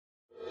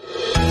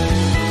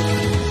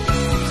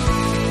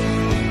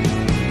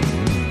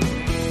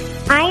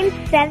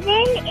7,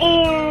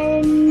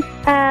 and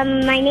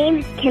my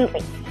name's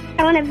Kinley.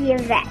 I want to be a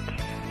vet.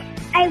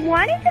 I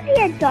wanted to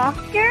be a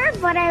doctor,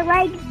 but I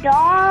like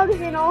dogs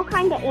and all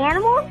kinds of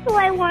animals, so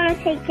I want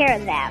to take care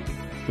of them.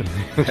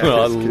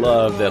 Well, I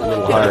love that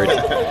little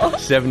heart.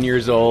 7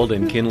 years old,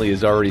 and Kinley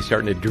is already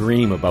starting to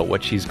dream about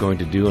what she's going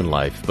to do in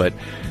life. But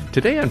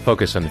today on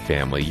Focus on the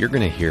Family, you're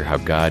going to hear how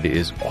God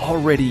is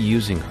already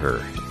using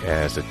her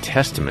as a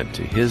testament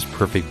to His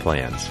perfect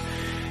plans.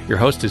 Your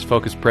host is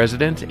Focus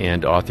President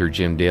and author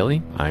Jim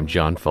Daly. I'm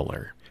John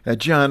Fuller.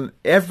 John,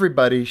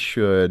 everybody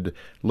should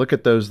look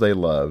at those they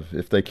love,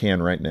 if they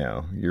can right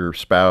now, your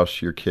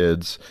spouse, your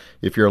kids.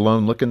 If you're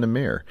alone, look in the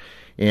mirror.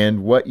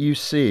 And what you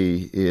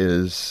see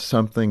is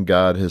something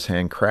God has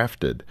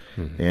handcrafted.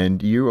 Mm-hmm.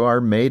 And you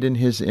are made in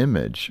His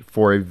image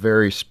for a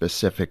very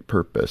specific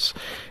purpose.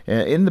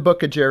 In the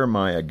book of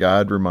Jeremiah,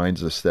 God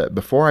reminds us that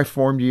before I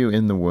formed you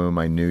in the womb,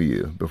 I knew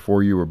you.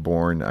 Before you were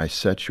born, I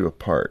set you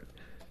apart.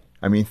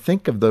 I mean,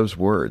 think of those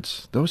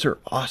words. Those are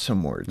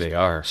awesome words. They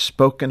are.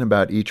 Spoken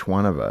about each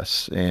one of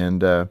us.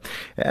 And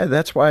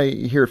that's why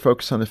here at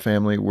Focus on the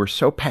Family, we're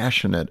so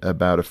passionate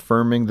about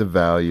affirming the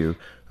value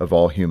of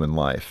all human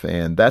life.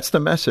 And that's the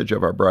message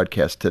of our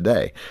broadcast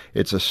today.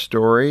 It's a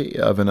story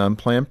of an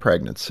unplanned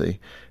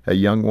pregnancy, a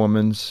young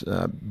woman's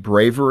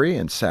bravery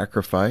and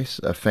sacrifice,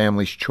 a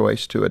family's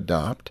choice to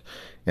adopt,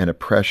 and a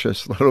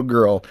precious little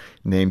girl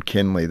named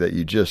Kinley that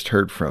you just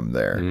heard from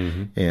there.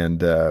 Mm-hmm.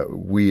 And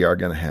we are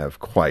going to have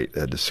quite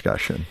a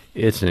discussion.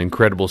 It's an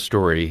incredible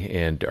story,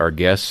 and our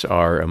guests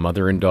are a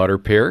mother and daughter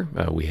pair.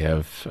 We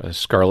have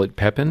Scarlett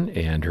Pepin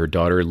and her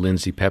daughter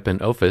Lindsay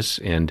Pepin-Ophus,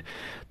 and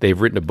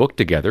they've written a book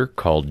together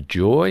called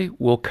Joy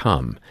Will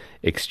Come,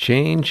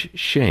 Exchange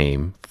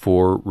Shame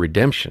for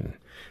Redemption.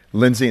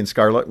 Lindsay and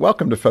Scarlett,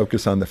 welcome to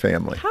Focus on the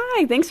Family.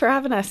 Hi, thanks for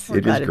having us.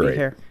 We're glad to be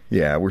here.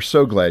 Yeah, we're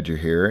so glad you're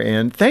here.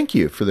 And thank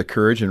you for the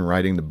courage in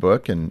writing the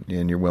book and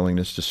your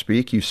willingness to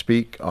speak. You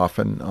speak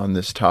often on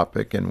this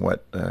topic and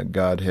what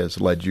God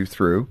has led you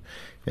through.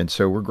 And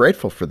so we're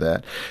grateful for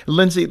that.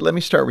 Lindsay, let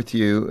me start with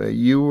you.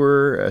 You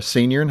were a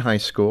senior in high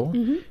school,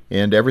 mm-hmm.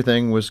 and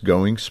everything was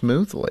going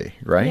smoothly,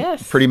 right?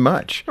 Yes. Pretty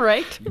much.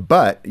 Right.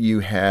 But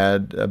you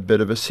had a bit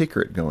of a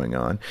secret going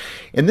on.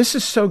 And this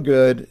is so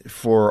good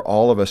for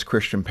all of us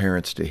Christian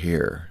parents to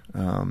hear.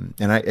 And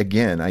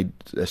I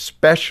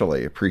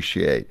especially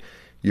appreciate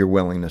your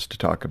willingness to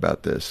talk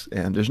about this.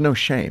 And there's no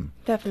shame.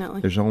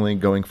 Definitely. There's only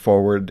going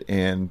forward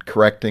and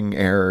correcting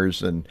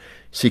errors and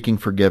seeking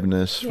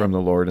forgiveness from the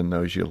Lord and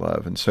those you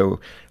love. And so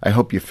I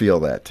hope you feel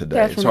that today.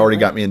 Definitely. It's already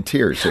got me in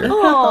tears here.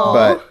 Aww.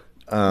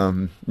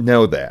 But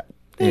know that.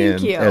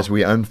 Thank you. As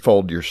we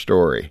unfold your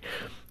story.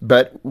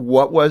 But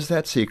what was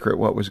that secret?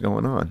 What was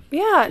going on?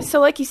 Yeah, so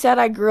like you said,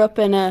 I grew up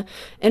in a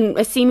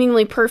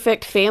seemingly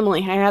perfect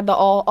family. I had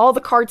all the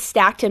cards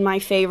stacked in my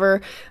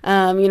favor.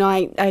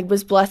 I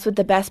was blessed with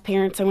the best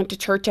parents. I went to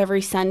church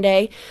every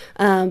Sunday.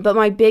 But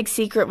my big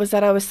secret was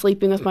that I was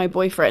sleeping with my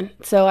boyfriend.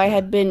 So I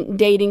had been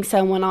dating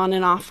someone on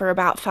and off for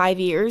about 5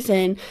 years,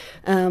 and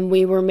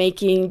we were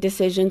making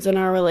decisions in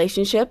our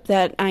relationship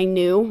that I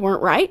knew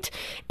weren't right.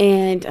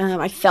 And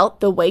I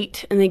felt the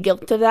weight and the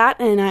guilt of that,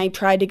 and I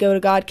tried to go to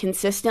God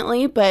consistently.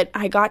 But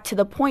I got to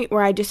the point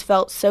where I just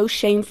felt so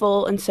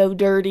shameful and so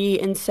dirty.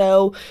 And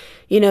so,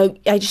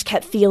 I just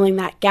kept feeling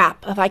that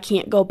gap of I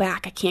can't go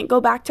back. I can't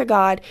go back to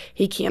God.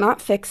 He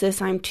cannot fix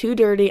this. I'm too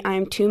dirty.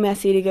 I'm too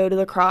messy to go to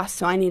the cross.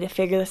 So I need to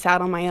figure this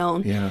out on my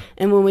own. Yeah.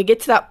 And when we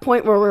get to that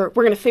point where we're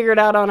going to figure it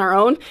out on our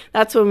own,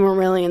 that's when we're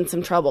really in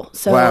some trouble.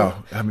 So,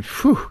 wow. I mean,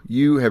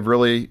 you have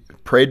really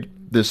prayed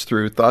this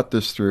through, thought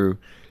this through.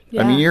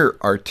 Yeah. I mean, you're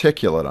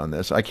articulate on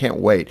this. I can't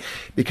wait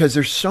because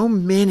there's so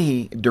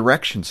many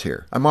directions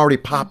here. I'm already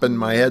popping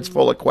my head's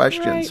full of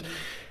questions.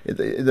 Right.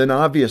 An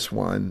obvious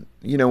one,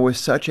 with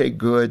such a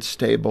good,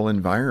 stable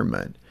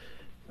environment,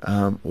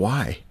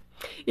 why?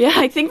 Yeah,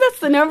 I think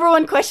that's the number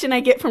one question I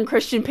get from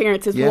Christian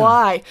parents is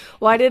why?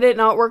 Why did it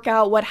not work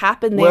out? What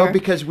happened there? Well,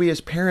 because we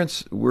as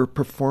parents, we're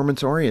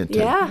performance oriented.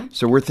 Yeah.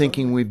 So we're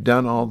thinking we've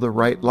done all the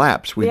right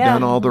laps. We've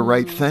done all the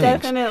right things.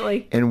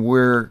 Definitely. And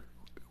we're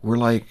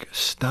like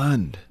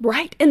stunned.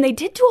 Right. And they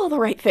did do all the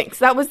right things.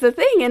 That was the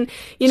thing. And,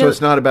 so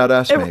it's not about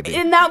us, maybe.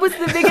 And that was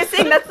the biggest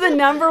thing. That's the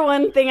number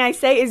one thing I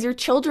say is your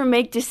children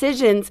make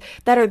decisions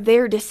that are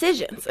their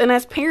decisions. And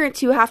as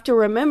parents, you have to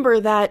remember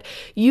that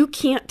you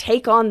can't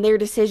take on their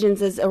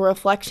decisions as a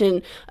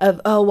reflection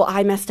of, oh, well,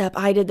 I messed up.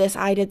 I did this.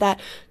 I did that.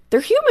 They're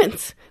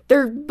humans.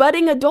 They're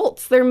budding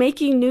adults. They're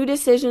making new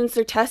decisions.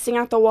 They're testing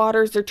out the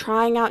waters. They're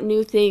trying out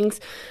new things.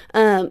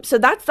 So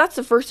that's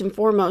the first and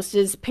foremost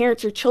is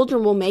parents or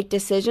children will make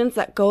decisions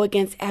that go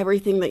against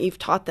everything that you've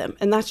taught them.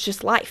 And that's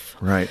just life.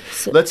 Right.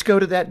 So, let's go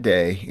to that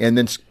day. And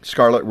then,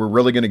 Scarlett, we're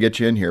really going to get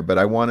you in here. But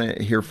I want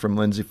to hear from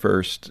Lindsay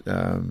first.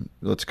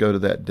 Let's go to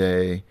that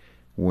day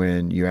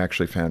when you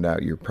actually found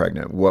out you're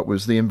pregnant. What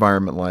was the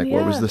environment like? Yeah.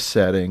 What was the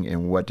setting?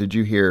 And what did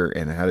you hear?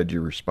 And how did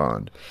you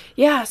respond?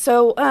 Yeah,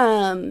 so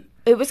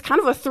it was kind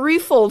of a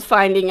threefold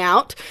finding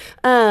out.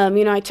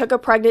 I took a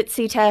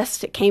pregnancy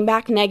test. It came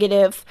back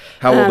negative.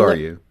 How old are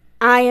you?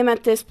 I am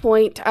at this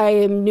point, I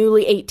am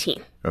newly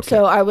 18. Okay.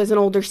 So I was an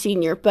older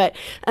senior, but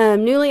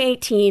newly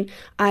 18,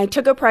 I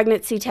took a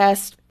pregnancy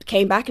test,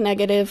 came back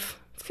negative.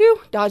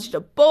 Phew, dodged a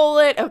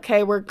bullet.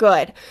 Okay, we're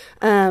good.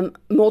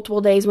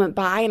 Multiple days went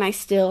by and I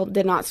still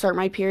did not start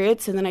my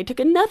period. So then I took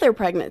another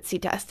pregnancy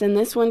test and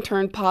this one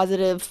turned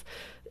positive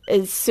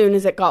as soon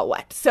as it got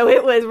wet. So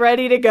it was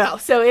ready to go.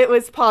 So it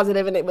was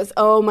positive and it was,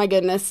 oh my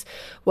goodness,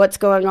 what's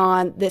going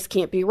on? This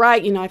can't be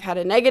right. I've had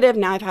a negative.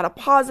 Now I've had a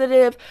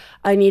positive.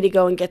 I need to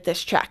go and get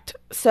this checked.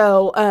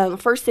 So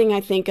first thing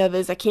I think of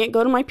is I can't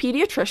go to my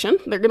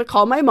pediatrician. They're going to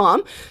call my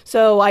mom.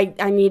 So I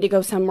need to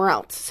go somewhere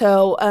else.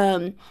 So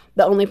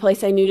the only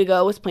place I knew to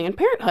go was Planned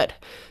Parenthood.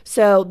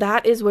 So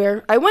that is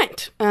where I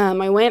went.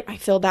 I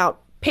filled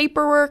out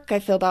paperwork. I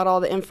filled out all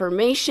the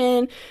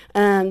information.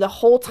 The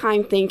whole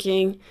time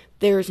thinking,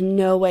 there's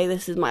no way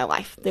this is my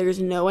life.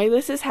 There's no way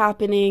this is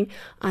happening.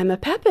 I'm a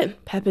Pepin.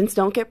 Pepins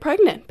don't get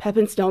pregnant.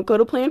 Pepins don't go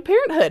to Planned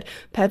Parenthood.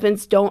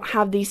 Pepins don't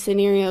have these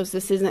scenarios.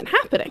 This isn't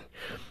happening.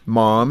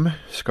 Mom,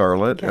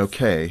 Scarlett, yes.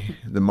 Okay.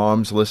 The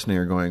moms listening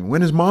are going,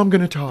 when is Mom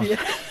going to talk?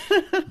 Yeah.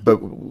 But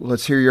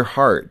let's hear your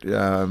heart.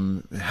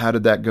 How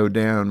did that go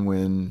down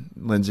when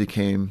Lindsay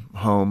came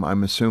home,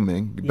 I'm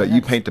assuming? But yes.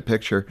 You paint the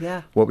picture.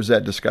 Yeah. What was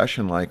that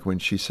discussion like when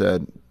she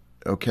said,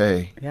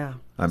 okay, yeah,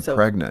 I'm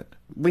pregnant?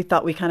 We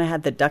thought we kind of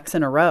had the ducks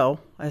in a row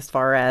as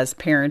far as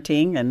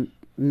parenting, and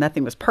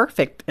nothing was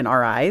perfect in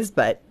our eyes,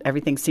 but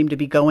everything seemed to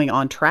be going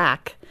on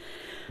track.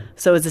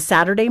 So it was a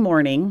Saturday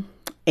morning,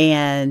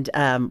 and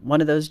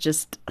one of those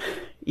just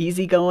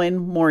easygoing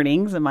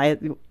mornings,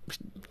 and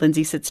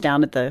Lindsay sits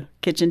down at the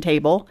kitchen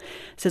table,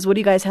 says, what do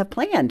you guys have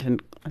planned? And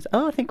I said,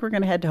 I think we're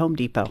going to head to Home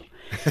Depot.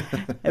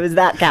 It was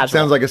that casual.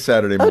 Sounds like a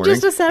Saturday morning. Oh,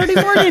 just a Saturday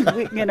morning.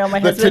 My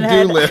husband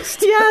had to-do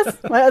list. Yes,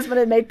 my husband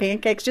had made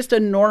pancakes. Just a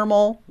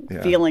normal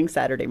feeling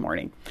Saturday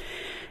morning.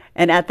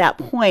 And at that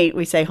point,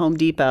 we say Home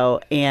Depot,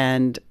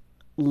 and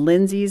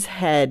Lindsay's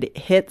head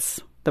hits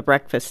the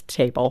breakfast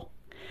table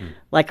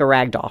like a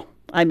rag doll.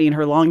 I mean,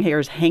 her long hair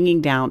is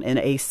hanging down, and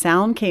a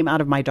sound came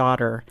out of my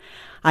daughter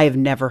I have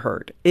never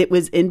heard. It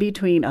was in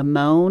between a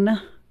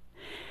moan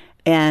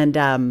and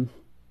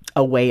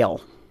a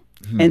wail.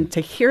 And to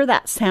hear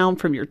that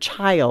sound from your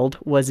child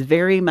was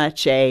very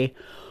much a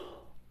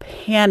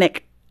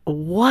panic.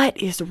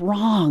 What is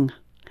wrong?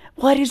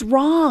 What is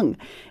wrong?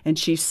 And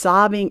she's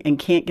sobbing and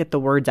can't get the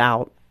words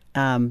out.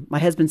 My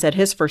husband said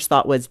his first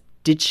thought was,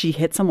 did she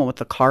hit someone with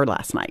a car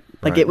last night?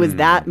 Like It was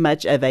that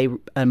much of a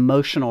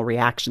emotional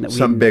reaction that we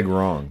Some big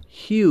wrong.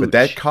 Huge. But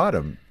that caught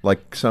him,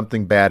 like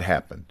something bad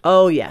happened.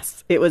 Oh,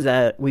 yes. It was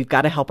we've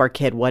got to help our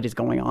kid. What is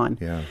going on?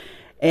 Yeah.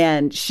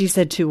 And she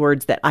said two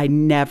words that I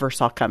never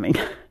saw coming.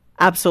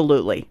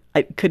 Absolutely.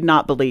 I could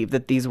not believe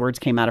that these words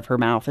came out of her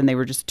mouth. And they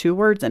were just two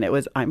words, and it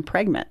was, I'm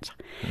pregnant.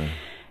 Yeah.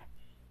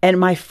 And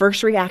my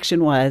first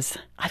reaction was,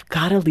 I've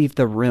got to leave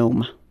the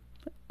room.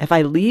 If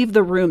I leave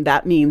the room,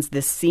 that means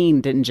this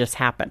scene didn't just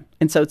happen.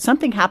 And so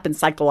something happened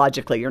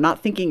psychologically. You're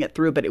not thinking it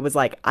through, but it was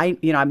like,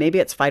 maybe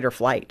it's fight or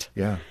flight.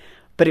 Yeah.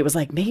 But it was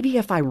like, maybe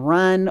if I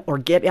run or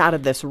get out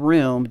of this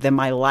room, then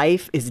my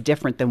life is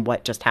different than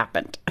what just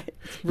happened.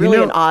 It's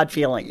really an odd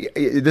feeling.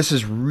 This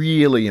is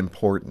really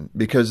important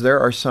because there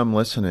are some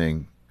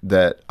listening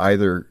that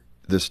either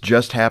this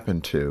just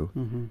happened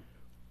to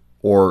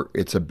or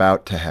it's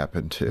about to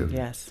happen to.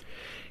 Yes.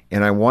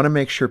 And I want to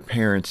make sure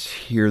parents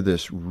hear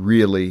this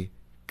really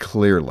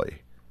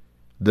clearly.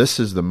 This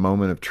is the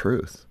moment of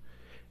truth.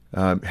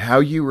 How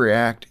you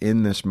react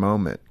in this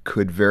moment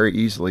could very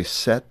easily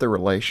set the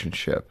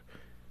relationship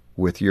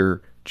with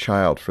your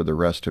child for the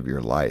rest of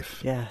your life.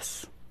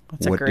 Yes.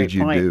 That's what a great did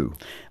you point. do?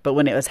 But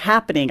when it was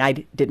happening, I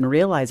didn't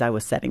realize I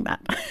was setting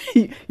that.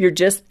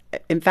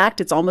 In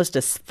fact, it's almost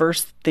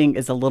first thing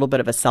is a little bit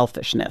of a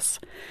selfishness.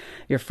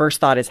 Your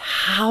first thought is,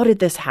 how did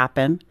this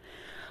happen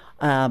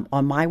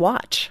on my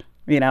watch?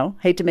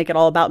 Hate to make it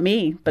all about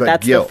me, but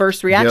that's guilt. The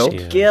first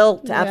reaction.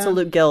 Guilt,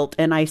 absolute guilt.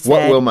 And I said,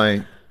 what will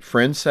my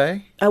friends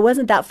say? I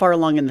wasn't that far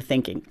along in the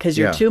thinking because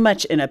you're too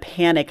much in a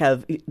panic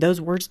of those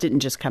words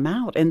didn't just come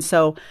out. And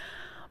so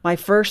my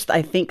first,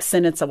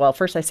 sentence,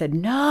 first I said,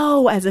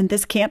 no, as in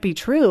this can't be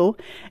true.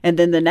 And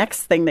then the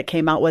next thing that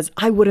came out was,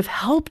 I would have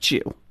helped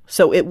you.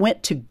 So it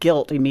went to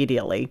guilt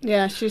immediately.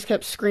 Yeah, she just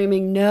kept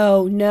screaming,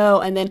 no, no.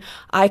 And then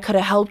I could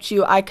have helped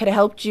you. I could have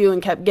helped you,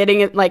 and kept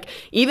getting it, like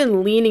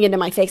even leaning into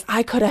my face.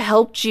 I could have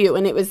helped you.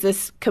 And it was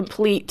this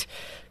complete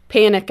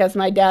panic as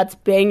my dad's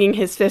banging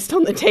his fist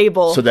on the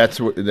table. So that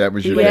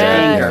was your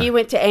dad? Yeah, he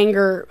went to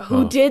anger.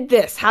 Who did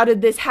this? How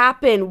did this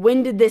happen?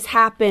 When did this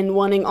happen?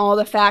 Wanting all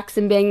the facts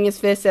and banging his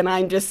fist. And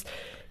I'm just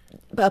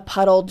a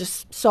puddle,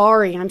 just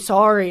sorry, I'm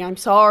sorry, I'm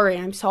sorry,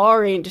 I'm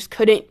sorry. And just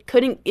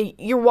couldn't,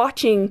 you're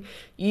watching,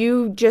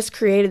 you just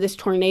created this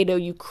tornado.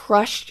 You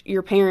crushed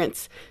your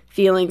parents'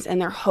 feelings and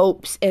their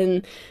hopes,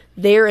 and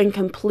they're in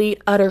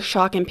complete, utter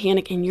shock and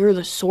panic, and you're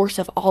the source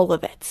of all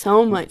of it.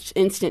 So much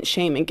instant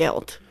shame and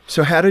guilt.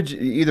 So how did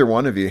either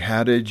one of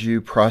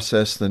you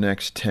process the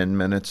next 10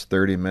 minutes,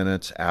 30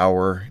 minutes,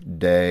 hour,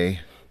 day?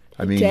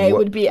 I mean, Day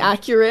would be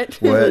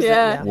accurate. What,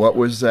 Yeah. what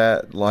was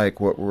that like?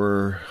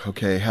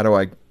 How do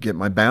I get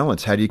my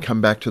balance? How do you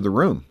come back to the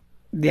room?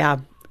 Yeah.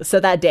 So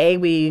that day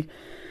I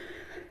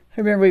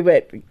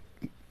remember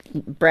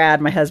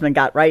Brad, my husband,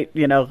 got right,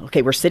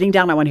 okay, we're sitting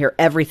down. I want to hear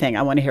everything.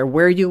 I want to hear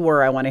where you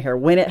were. I want to hear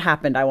when it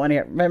happened. I want to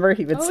hear, remember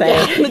he would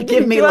say,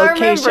 give me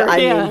location. I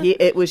mean,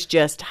 it was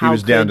just how he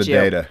was down to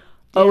data.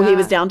 Oh, he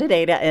was down to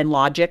data and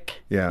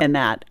logic and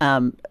that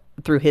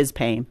through his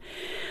pain.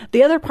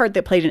 The other part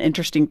that played an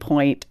interesting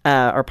point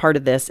or part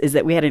of this is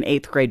that we had an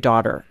 8th grade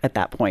daughter at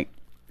that point.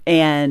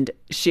 And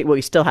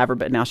we still have her,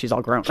 but now she's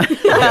all grown.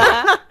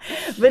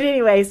 But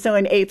anyway, so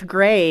in 8th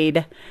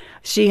grade,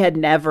 she had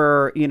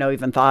never,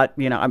 even thought,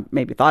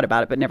 maybe thought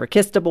about it, but never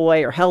kissed a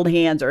boy or held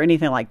hands or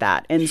anything like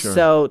that. And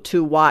so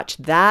to watch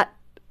that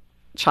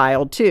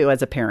child too,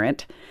 as a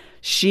parent,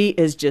 she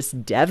is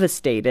just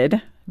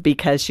devastated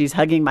because she's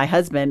hugging my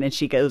husband and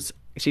she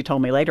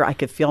told me later, I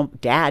could feel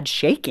Dad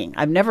shaking.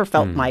 I've never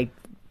felt my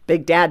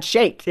big dad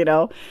shake,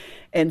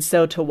 And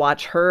so to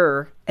watch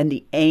her and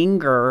the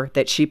anger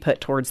that she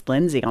put towards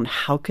Lindsay on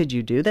how could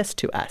you do this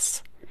to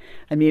us?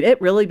 I mean,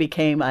 it really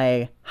became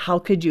how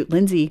could you,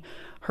 Lindsay,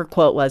 her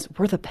quote was,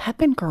 we're the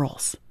Pepin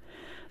girls.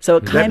 So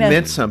it kind of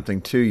meant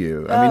something to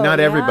you. I mean,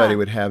 not everybody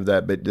would have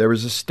that, but there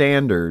was a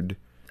standard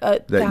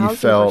that you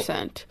felt.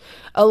 1,000%.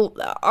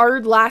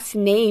 Our last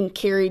name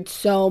carried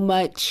so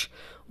much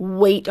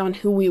weight on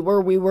who we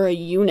were. We were a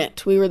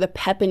unit. We were the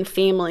Pepin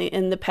family,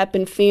 and the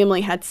Pepin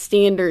family had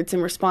standards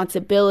and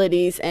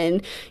responsibilities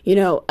and,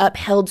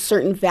 upheld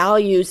certain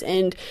values.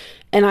 And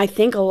I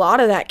think a lot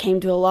of that came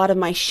to a lot of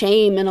my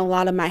shame and a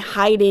lot of my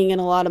hiding and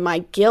a lot of my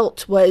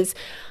guilt was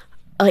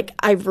like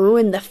I've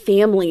ruined the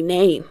family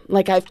name.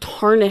 Like I've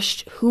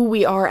tarnished who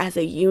we are as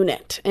a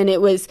unit. And it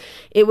wasn't,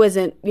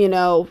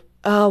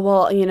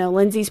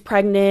 Lindsay's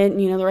pregnant,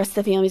 the rest of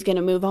the family's going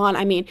to move on.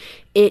 I mean,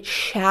 it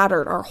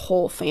shattered our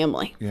whole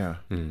family. Yeah.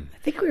 I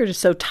think we were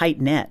just so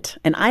tight-knit.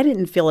 And I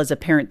didn't feel as a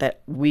parent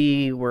that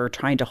we were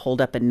trying to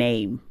hold up a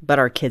name, but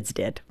our kids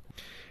did.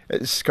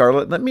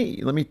 Scarlett, let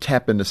me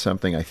tap into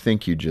something I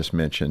think you just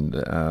mentioned,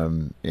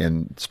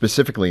 and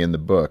specifically in the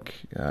book,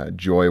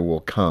 Joy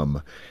Will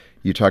Come.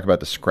 You talk about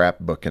the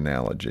scrapbook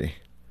analogy.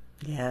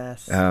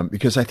 Yes.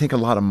 Because I think a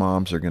lot of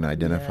moms are going to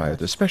identify with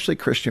this, especially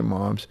Christian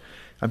moms.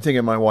 I'm thinking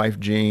of my wife,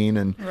 Jean,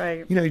 and,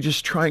 you're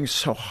just trying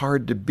so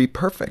hard to be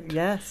perfect.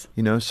 Yes.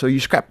 So you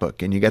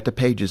scrapbook, and you got the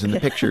pages and the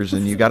pictures,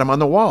 and you got them on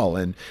the wall,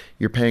 and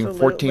you're paying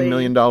 $14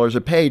 million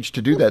a page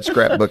to do that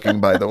scrapbooking,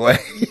 by the way,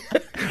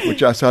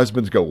 which us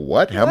husbands go,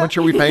 what? How much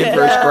are we paying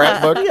for a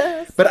scrapbook?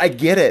 Yes. But I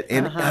get it.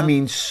 And I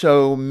mean,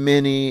 so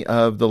many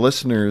of the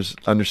listeners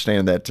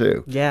understand that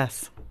too.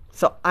 Yes.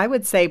 So I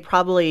would say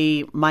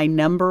probably my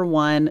number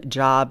one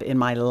job in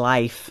my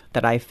life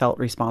that I felt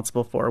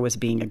responsible for was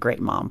being a great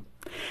mom.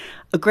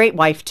 A great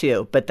wife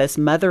too, but this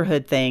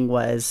motherhood thing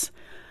was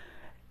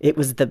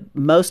the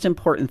most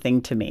important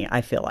thing to me,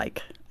 I feel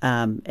like.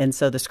 And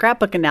so the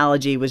scrapbook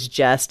analogy was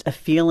just a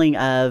feeling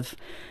of,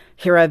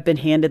 here I've been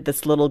handed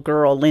this little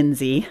girl,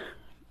 Lindsay,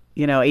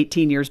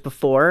 18 years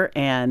before,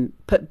 and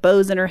put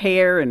bows in her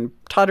hair and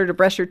taught her to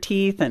brush her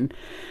teeth and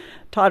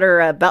taught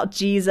her about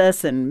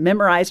Jesus and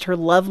memorized her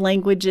love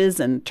languages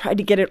and tried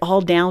to get it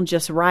all down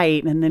just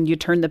right. And then you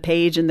turn the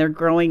page and they're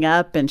growing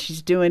up and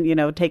she's doing,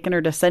 taking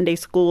her to Sunday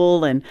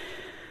school and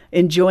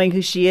enjoying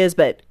who she is.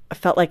 But I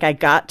felt like I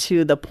got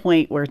to the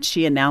point where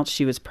she announced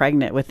she was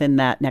pregnant within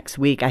that next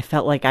week. I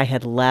felt like I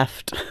had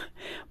left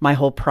my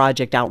whole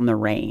project out in the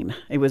rain.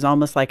 It was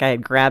almost like I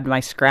had grabbed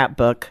my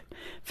scrapbook,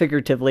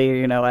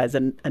 figuratively, as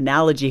an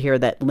analogy here,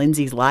 that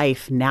Lindsay's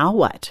life, now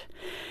what?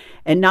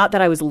 And not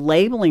that I was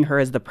labeling her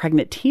as the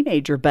pregnant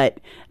teenager, but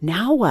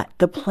now what?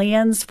 The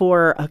plans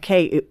for,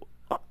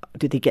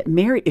 do they get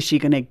married? Is she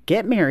going to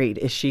get married?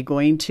 Is she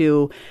going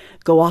to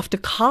go off to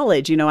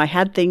college? I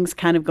had things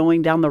kind of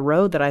going down the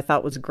road that I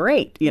thought was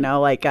great.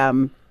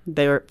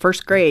 They're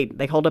first grade,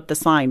 they hold up the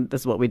sign.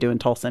 This is what we do in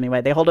Tulsa anyway.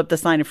 They hold up the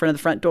sign in front of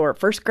the front door.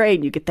 First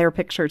grade, you get their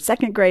picture.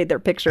 Second grade, their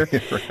picture.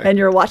 Right. And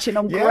you're watching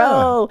them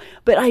grow.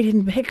 But I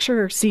didn't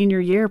picture senior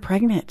year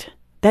pregnant.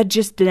 That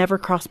just never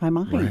crossed my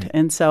mind. Right.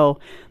 And so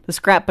the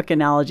scrapbook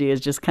analogy is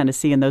just kind of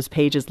seeing those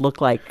pages look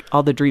like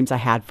all the dreams I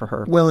had for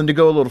her. Well, and to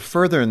go a little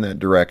further in that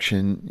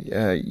direction,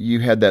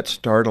 you had that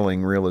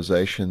startling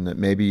realization that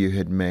maybe you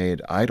had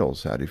made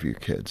idols out of your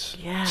kids.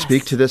 Yes.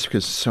 Speak to this,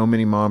 because so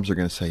many moms are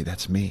going to say,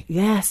 that's me.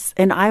 Yes.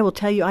 And I will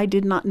tell you, I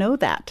did not know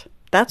that.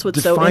 That's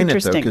what's so interesting. Define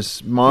it, though,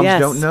 because moms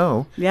don't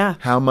know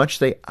how much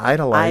they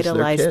idolize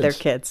their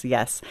kids.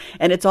 Yes.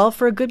 And it's all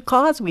for a good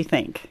cause, we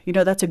think.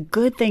 That's a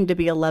good thing to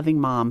be a loving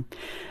mom.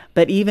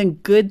 But even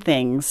good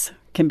things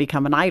can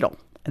become an idol.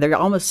 They're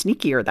almost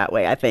sneakier that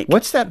way, I think.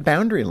 What's that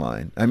boundary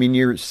line? I mean,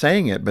 you're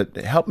saying it, but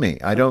help me.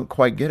 I don't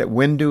quite get it.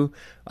 When do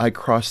I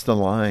cross the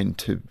line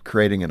to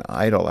creating an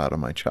idol out of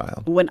my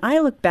child? When I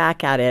look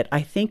back at it,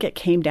 I think it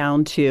came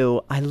down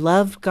to, I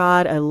love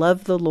God, I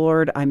love the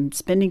Lord, I'm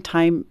spending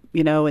time,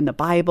 in the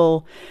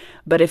Bible.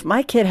 But if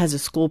my kid has a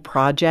school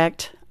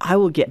project, I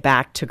will get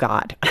back to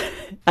God.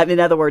 In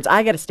other words,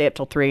 I got to stay up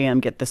till 3 a.m.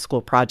 get this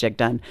school project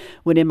done.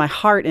 When in my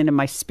heart and in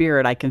my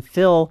spirit, I can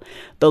feel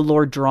the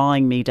Lord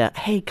drawing me to,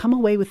 hey, come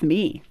away with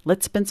me.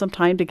 Let's spend some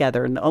time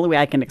together. And the only way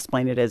I can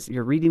explain it is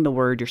you're reading the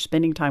Word, you're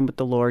spending time with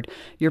the Lord,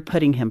 you're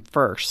putting Him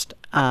first.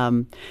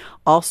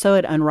 Also,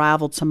 it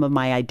unraveled some of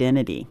my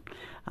identity.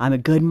 I'm a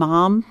good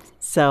mom,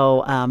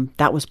 so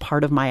that was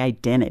part of my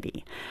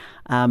identity.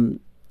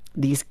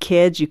 These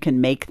kids, you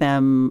can make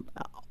them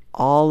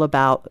all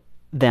about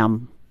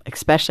them,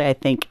 especially I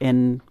think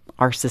in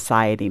our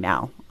society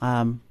now,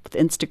 with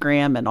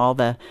Instagram and all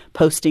the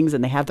postings,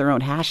 and they have their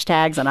own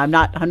hashtags. And I'm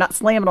not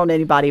slamming on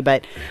anybody,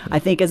 but I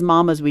think as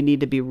mamas we need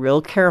to be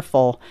real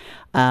careful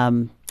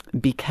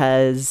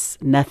because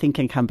nothing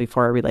can come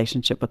before a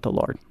relationship with the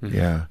Lord.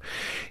 Yeah.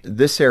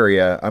 This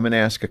area, I'm going to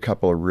ask a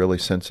couple of really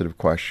sensitive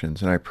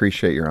questions, and I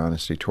appreciate your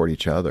honesty toward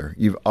each other.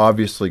 You've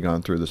obviously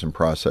gone through this and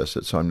processed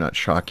it, so I'm not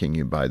shocking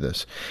you by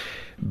this.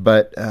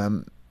 But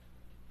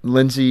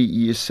Lindsay,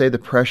 you say the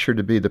pressure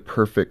to be the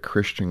perfect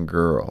Christian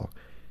girl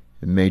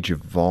made you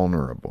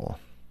vulnerable.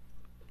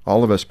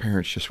 All of us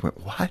parents just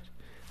went, what?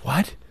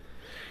 What?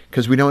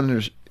 Because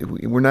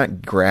we're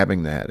not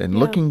grabbing that. And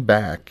looking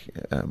back,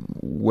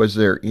 was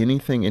there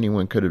anything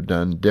anyone could have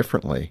done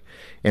differently?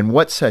 And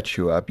what set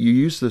you up? You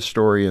use the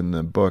story in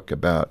the book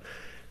about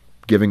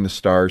giving the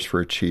stars for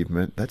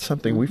achievement. That's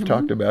something we've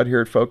talked about here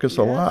at Focus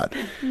a lot.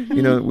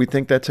 You know, we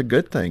think that's a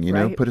good thing. You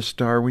know, put a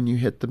star when you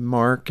hit the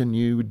mark and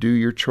you do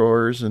your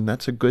chores, and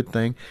that's a good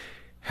thing.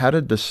 How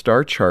did the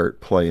star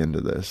chart play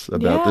into this,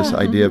 about this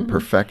idea of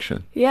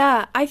perfection?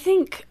 Yeah, I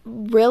think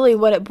really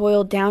what it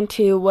boiled down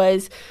to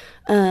was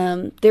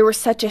there was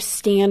such a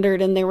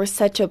standard and there was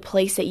such a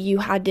place that you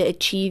had to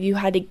achieve. You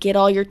had to get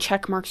all your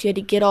check marks. You had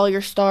to get all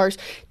your stars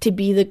to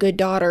be the good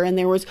daughter. And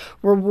there was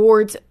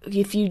rewards.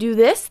 If you do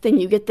this, then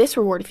you get this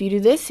reward. If you do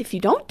this, if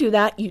you don't do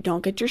that, you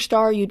don't get your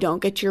star. You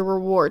don't get your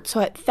reward. So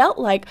it felt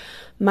like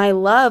my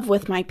love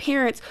with my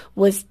parents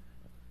was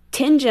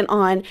contingent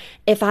on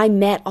if I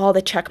met all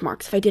the check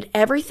marks. If I did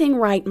everything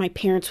right, my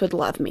parents would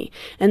love me.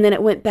 And then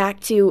it went back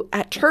to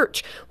at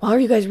church. Well, are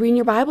you guys reading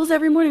your Bibles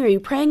every morning? Are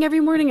you praying every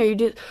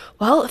morning?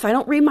 Well, if I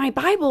don't read my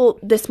Bible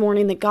this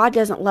morning, then God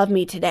doesn't love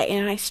me today.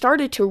 And I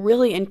started to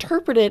really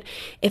interpret it.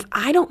 If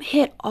I don't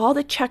hit all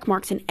the check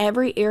marks in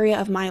every area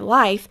of my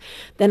life,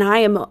 then I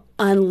am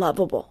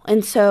unlovable.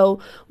 And so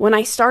when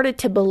I started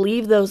to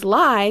believe those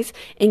lies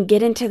and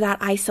get into that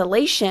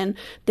isolation,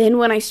 then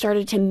when I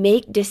started to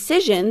make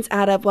decisions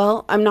out of,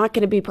 well, I'm not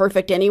going to be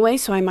perfect anyway,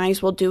 so I might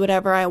as well do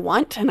whatever I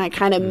want. And I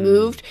kind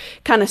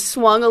of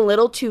swung a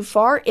little too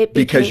far.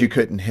 Because you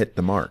couldn't hit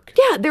the mark.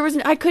 Yeah,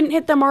 I couldn't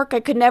hit the mark. I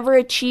could never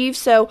achieve.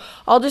 So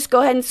I'll just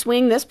go ahead and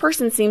swing. This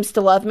person seems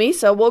to love me,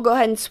 so we'll go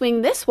ahead and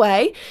swing this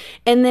way.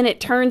 And then it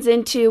turns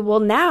into, well,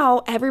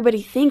 now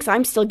everybody thinks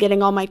I'm still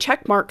getting all my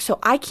check marks, so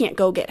I can't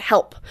go get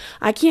help.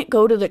 I can't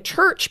go to the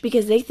church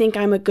because they think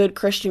I'm a good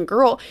Christian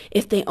girl.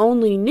 If they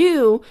only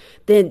knew,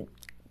 then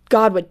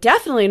God would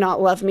definitely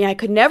not love me. I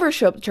could never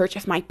show up at church.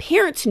 If my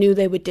parents knew,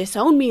 they would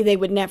disown me. They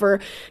would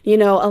never,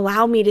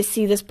 allow me to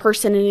see this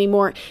person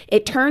anymore.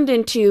 It turned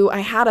into,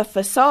 I had a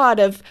facade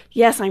of,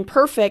 yes, I'm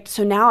perfect.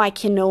 So now I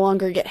can no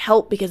longer get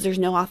help because there's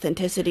no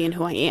authenticity in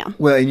who I am.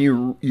 Well, and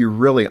you're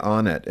really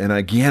on it. And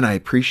again, I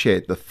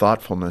appreciate the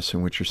thoughtfulness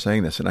in which you're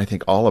saying this. And I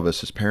think all of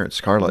us as parents,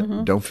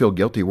 Scarlett, don't feel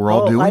guilty. We're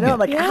all doing I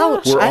know, it.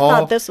 Ouch. I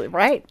thought this was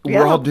right.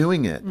 We're all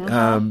doing it.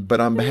 But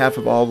on behalf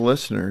of all the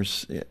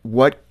listeners,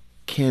 what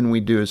can we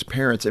do as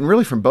parents, and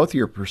really from both of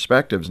your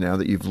perspectives now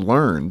that you've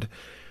learned,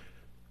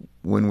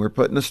 when we're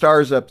putting the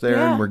stars up there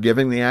and we're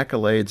giving the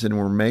accolades and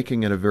we're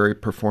making it a very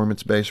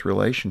performance-based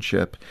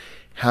relationship,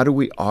 how do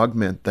we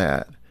augment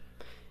that?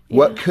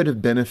 What could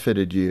have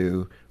benefited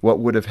you? What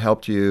would have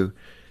helped you?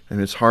 And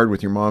it's hard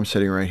with your mom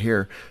sitting right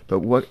here, but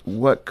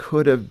what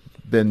could have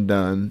been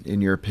done,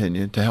 in your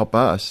opinion, to help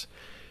us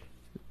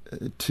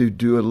to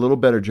do a little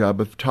better job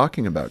of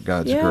talking about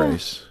God's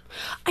grace?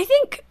 I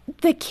think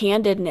the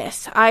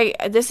candidness.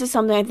 This is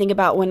something I think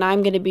about when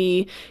I'm going to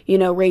be,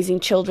 raising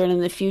children in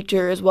the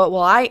future. Is what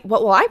will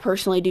I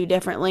personally do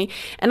differently?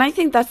 And I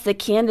think that's the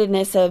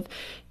candidness of,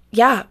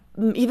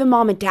 even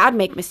mom and dad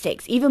make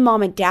mistakes. Even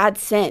mom and dad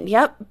sin.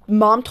 Yep,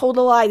 mom told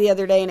a lie the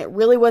other day and it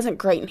really wasn't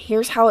great. And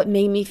here's how it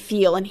made me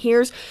feel. And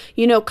here's,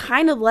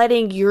 kind of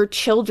letting your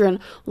children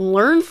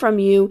learn from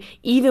you,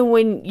 even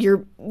when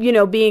you're,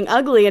 being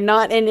ugly and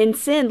not and in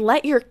sin.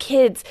 Let your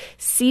kids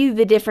see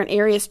the different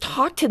areas.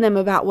 Talk to them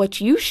about what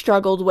you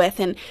struggled with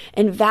and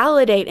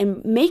validate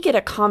and make it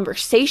a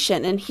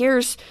conversation. And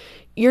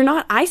you're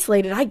not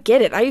isolated. I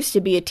get it. I used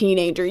to be a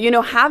teenager,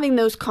 having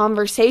those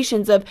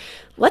conversations of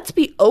let's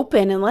be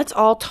open and let's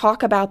all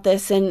talk about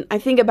this. And I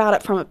think about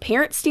it from a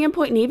parent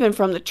standpoint and even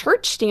from the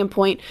church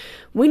standpoint.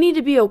 We need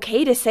to be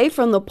okay to say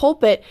from the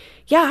pulpit,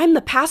 I'm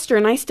the pastor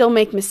and I still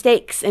make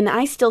mistakes and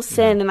I still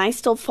sin and I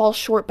still fall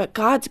short, but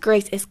God's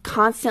grace is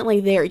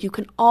constantly there. You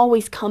can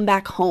always come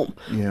back home.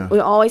 Yeah. We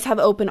always have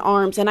open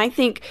arms. And I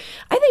think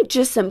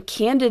just some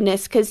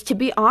candidness, because to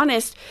be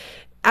honest,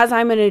 as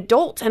I'm an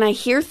adult and I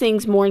hear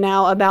things more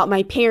now about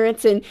my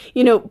parents and,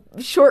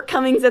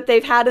 shortcomings that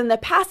they've had in the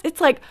past,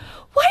 it's like,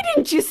 why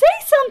didn't you say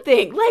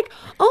something? Like,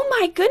 oh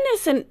my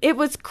goodness. And it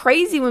was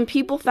crazy when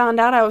people found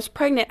out I was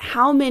pregnant,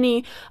 how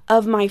many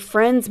of my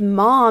friends'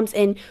 moms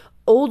and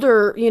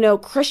older,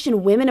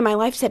 Christian women in my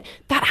life said,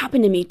 that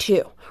happened to me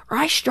too. Or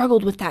I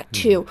struggled with that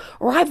too.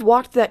 Or I've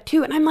walked that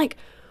too. And I'm like,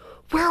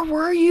 where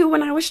were you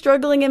when I was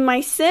struggling in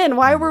my sin?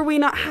 Why were we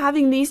not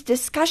having these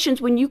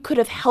discussions when you could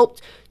have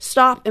helped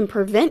stop and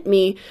prevent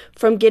me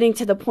from getting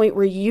to the point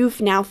where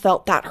you've now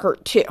felt that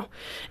hurt too?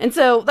 And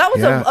so that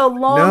was a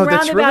long roundabout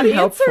that's really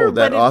answer. Helpful.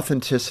 That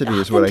authenticity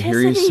is what I hear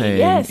you saying.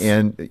 Yes.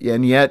 And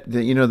yet,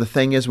 the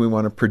thing is we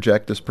want to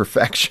project this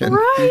perfection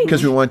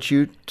because we want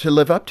you to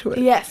live up to it.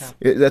 Yes.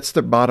 That's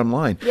the bottom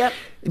line. Yep.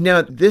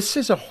 Now, this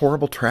is a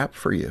horrible trap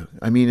for you.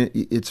 I mean,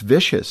 it's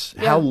vicious.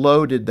 Yeah. How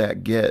low did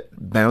that get,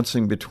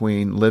 bouncing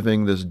between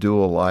living this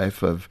dual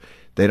life of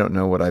they don't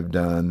know what I've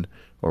done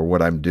or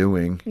what I'm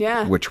doing,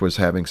 which was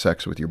having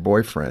sex with your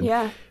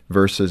boyfriend,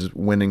 versus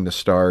winning the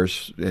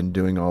stars and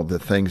doing all the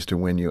things to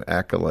win you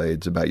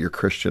accolades about your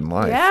Christian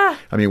life. Yeah.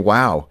 I mean,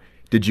 wow.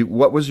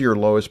 What was your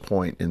lowest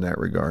point in that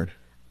regard?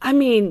 I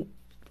mean,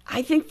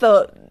 I think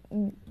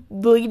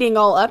leading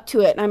all up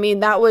to it. I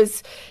mean,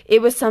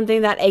 it was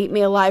something that ate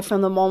me alive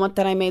from the moment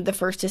that I made the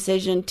first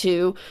decision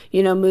to,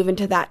 move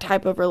into that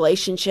type of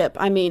relationship.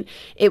 I mean,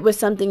 it was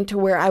something to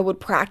where I would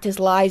practice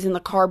lies in the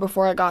car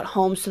before I got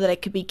home so that I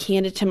could be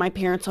candid to my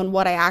parents on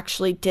what I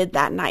actually did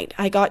that night.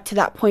 I got to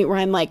that point where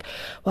I'm like,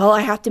 well, I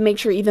have to make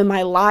sure even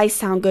my lies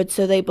sound good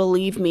so they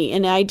believe me.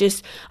 And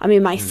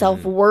my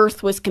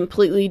self-worth was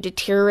completely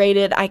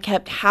deteriorated. I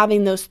kept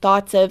having those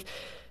thoughts of,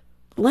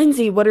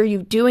 Lindsay, what are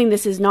you doing?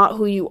 This is not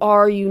who you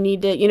are. You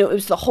need to, it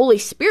was the Holy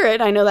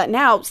Spirit, I know that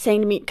now,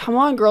 saying to me, come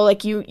on, girl,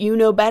 like you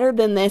know better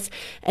than this.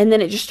 And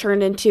then it just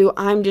turned into,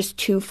 I'm just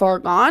too far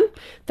gone,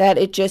 that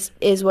it just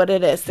is what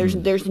it is.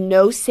 There's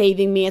no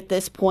saving me at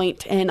this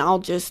point, and I'll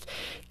just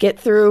get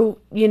through,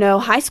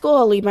 high school.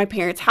 I'll leave my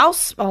parents'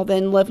 house. I'll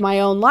then live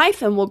my own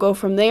life, and we'll go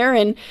from there.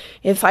 And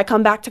if I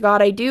come back to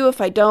God, I do. If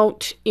I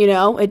don't,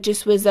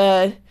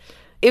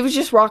 it was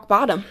just rock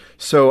bottom.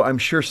 So I'm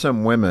sure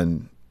some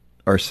women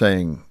are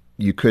saying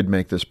you could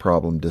make this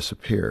problem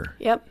disappear.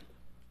 Yep.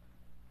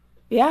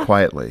 Yeah.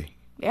 Quietly.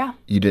 Yeah.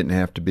 You didn't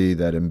have to be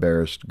that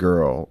embarrassed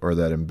girl or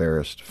that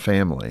embarrassed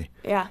family.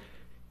 Yeah.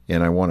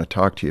 And I want to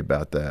talk to you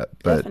about that.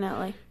 But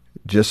definitely.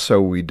 Just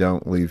so we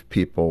don't leave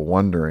people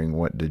wondering,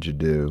 what did you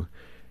do?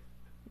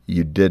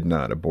 You did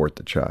not abort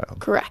the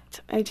child.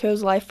 Correct. I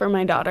chose life for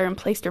my daughter and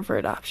placed her for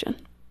adoption.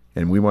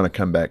 And we want to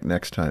come back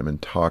next time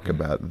and talk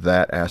about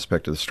that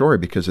aspect of the story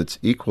because it's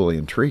equally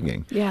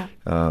intriguing. Yeah.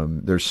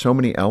 There's so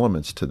many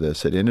elements to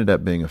this. It ended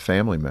up being a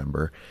family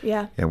member.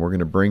 Yeah. And we're going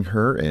to bring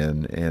her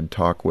in and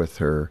talk with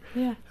her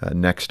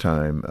next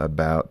time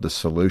about the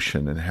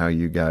solution and how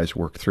you guys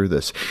work through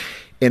this.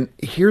 And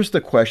here's the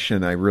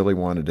question I really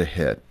wanted to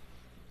hit.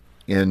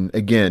 And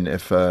again,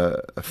 if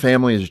a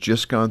family has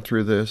just gone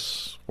through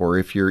this, or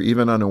if you're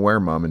even unaware,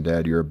 Mom and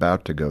Dad, you're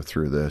about to go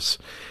through this,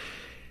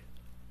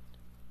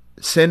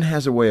 sin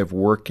has a way of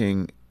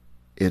working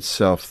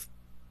itself,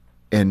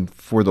 and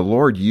for the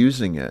Lord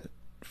using it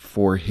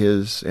for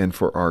His and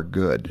for our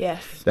good.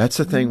 Yes. That's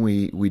the thing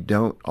we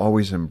don't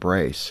always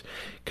embrace.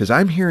 Because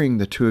I'm hearing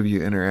the two of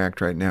you interact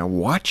right now,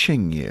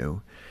 watching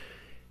you.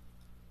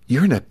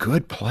 You're in a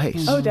good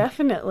place. Oh,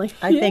 definitely.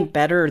 I think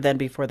better than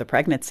before the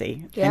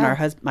pregnancy. Yeah.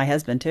 And my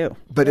husband, too.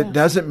 But it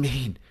doesn't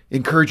mean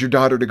encourage your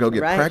daughter to go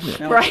get pregnant.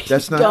 No. Right.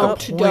 That's not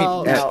the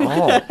point at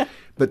all.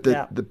 But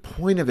the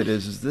point of it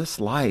is this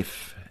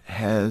life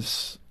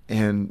has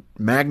and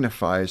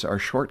magnifies our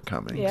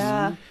shortcomings.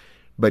 Yeah.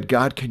 But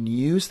God can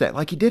use that,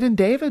 like He did in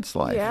David's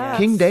life, Yes.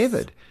 King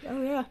David,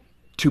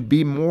 to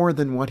be more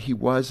than what he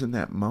was in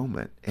that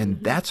moment.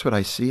 And that's what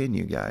I see in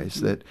you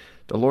guys, that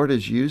the Lord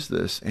has used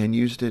this and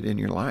used it in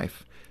your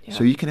life. Yeah.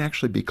 So you can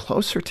actually be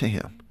closer to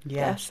Him,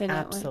 Yes,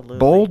 Definitely. absolutely.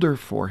 bolder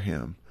for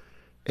Him,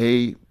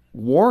 a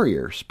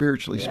warrior,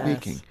 spiritually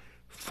speaking,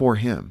 for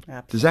Him.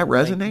 Absolutely. Does that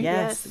resonate?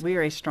 Yes. Yes. We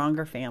are a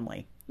stronger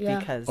family. Yeah.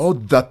 Because Oh,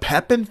 the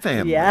Pepin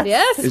family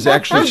Yes. is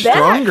actually I'm back.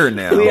 stronger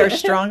now. we are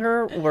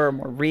stronger. We're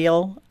more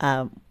real.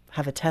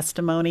 Have a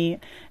testimony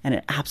and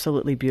an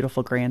absolutely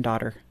beautiful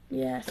granddaughter.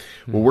 Yes.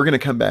 Well, we're going to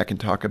come back and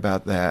talk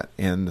about that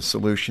and the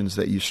solutions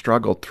that you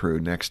struggled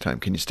through next time.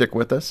 Can you stick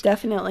with us?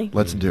 Definitely.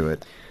 Let's do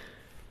it.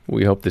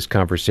 We hope this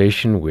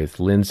conversation with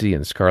Lindsay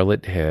and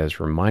Scarlett has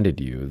reminded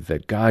you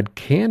that God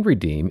can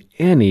redeem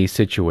any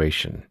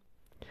situation.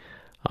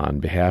 On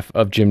behalf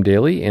of Jim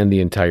Daly and the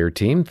entire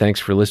team, thanks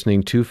for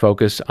listening to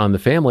Focus on the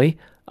Family.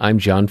 I'm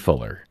John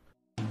Fuller.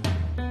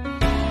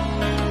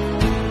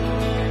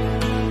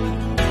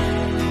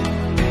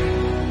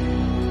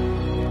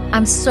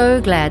 I'm so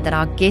glad that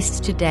our guests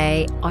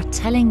today are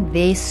telling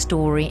their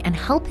story and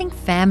helping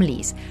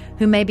families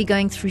who may be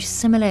going through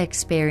similar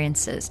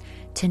experiences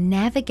to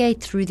navigate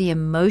through the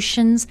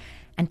emotions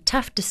and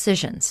tough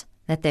decisions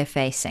that they're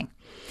facing.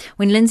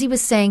 When Lindsay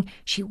was saying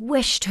she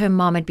wished her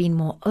mom had been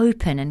more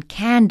open and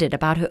candid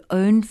about her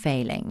own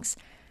failings,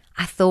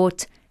 I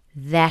thought,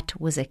 That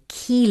was a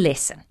key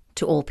lesson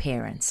to all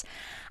parents.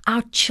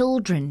 Our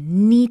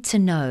children need to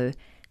know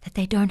that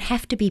they don't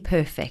have to be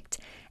perfect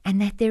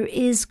and that there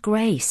is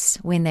grace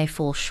when they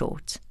fall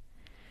short.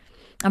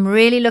 I'm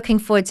really looking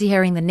forward to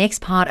hearing the next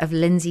part of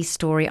Lindsay's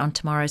story on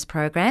tomorrow's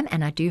program,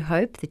 and I do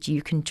hope that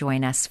you can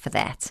join us for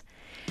that.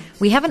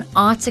 We have an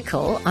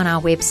article on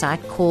our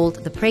website called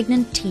The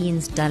Pregnant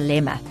Teen's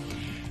Dilemma,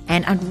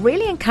 and I'd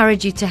really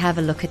encourage you to have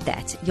a look at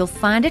that. You'll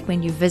find it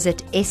when you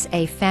visit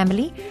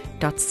safamily.co.za.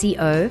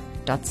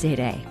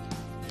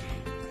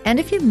 And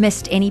if you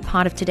missed any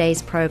part of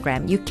today's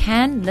program, you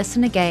can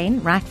listen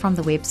again right from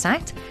the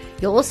website.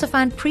 You'll also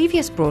find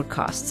previous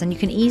broadcasts, and you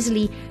can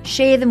easily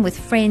share them with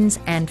friends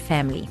and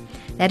family.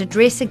 That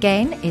address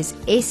again is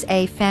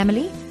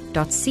safamily.co.za.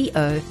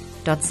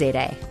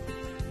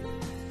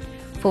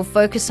 For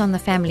Focus on the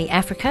Family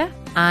Africa,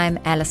 I'm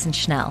Alison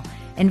Schnell,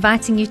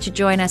 inviting you to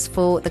join us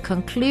for the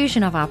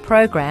conclusion of our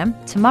program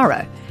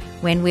tomorrow,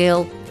 when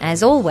we'll,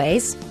 as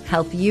always,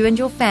 help you and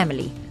your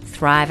family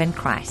thrive in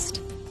Christ.